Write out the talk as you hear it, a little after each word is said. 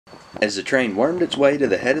As the train wormed its way to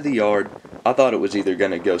the head of the yard, I thought it was either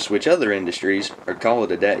going to go switch other industries or call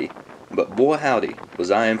it a day. But boy howdy, was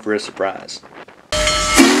I in for a surprise.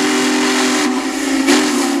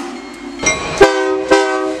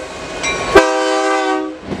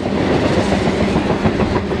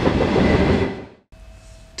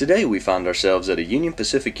 Today we find ourselves at a Union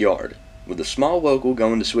Pacific yard, with a small local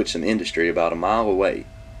going to switch some industry about a mile away.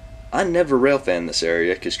 I never rail fan this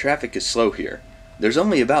area because traffic is slow here. There's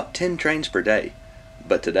only about 10 trains per day.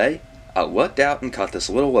 But today, I lucked out and caught this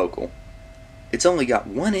little local. It's only got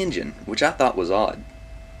one engine, which I thought was odd.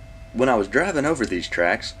 When I was driving over these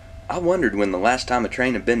tracks, I wondered when the last time a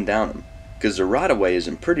train had been down them, because the right-of-way is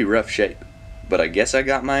in pretty rough shape. But I guess I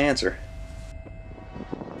got my answer.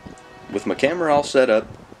 With my camera all set up,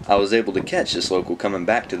 I was able to catch this local coming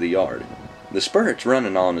back to the yard. The spur it's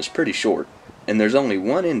running on is pretty short, and there's only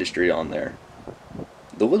one industry on there.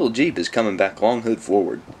 The little Jeep is coming back long hood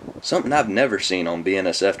forward, something I've never seen on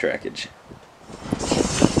BNSF trackage.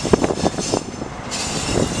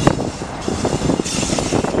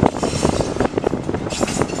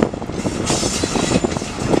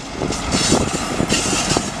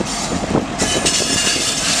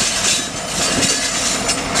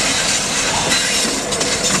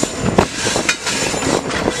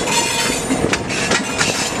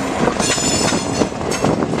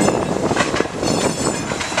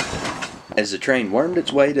 As the train wormed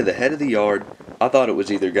its way to the head of the yard, I thought it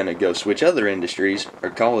was either going to go switch other industries or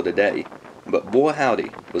call it a day. But boy howdy,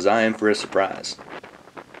 was I in for a surprise.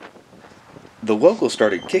 The local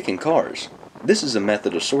started kicking cars. This is a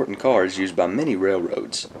method of sorting cars used by many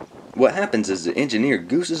railroads. What happens is the engineer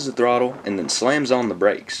gooses the throttle and then slams on the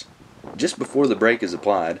brakes. Just before the brake is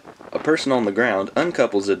applied, a person on the ground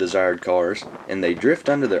uncouples the desired cars and they drift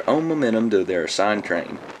under their own momentum to their assigned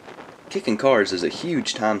train. Kicking cars is a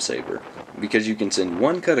huge time saver, because you can send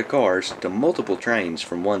one cut of cars to multiple trains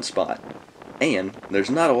from one spot. And there's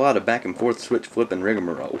not a lot of back and forth switch flipping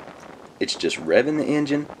rigmarole. It's just revving the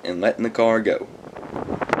engine and letting the car go.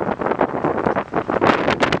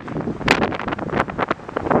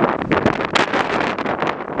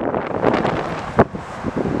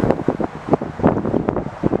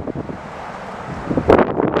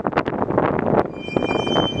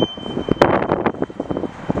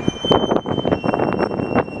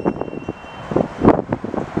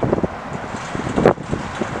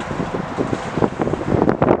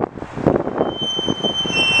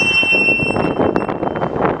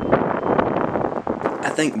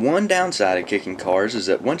 I think one downside of kicking cars is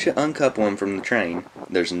that once you uncouple them from the train,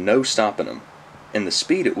 there's no stopping them, and the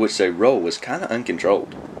speed at which they roll is kinda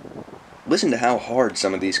uncontrolled. Listen to how hard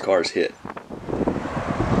some of these cars hit.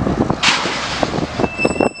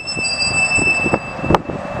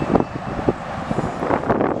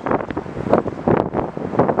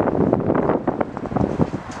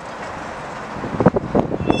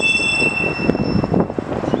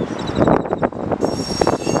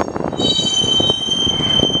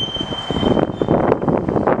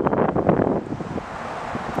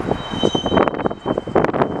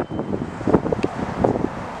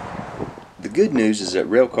 The good news is that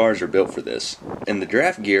rail cars are built for this, and the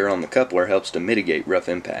draft gear on the coupler helps to mitigate rough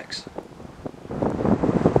impacts.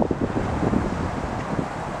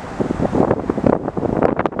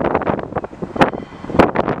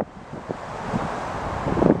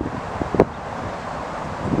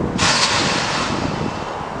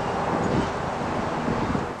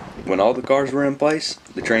 When all the cars were in place,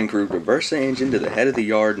 the train crew reversed the engine to the head of the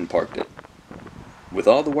yard and parked it. With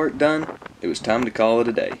all the work done, it was time to call it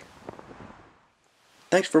a day.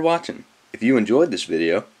 Thanks for watching. If you enjoyed this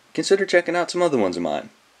video, consider checking out some other ones of mine.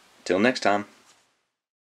 Till next time.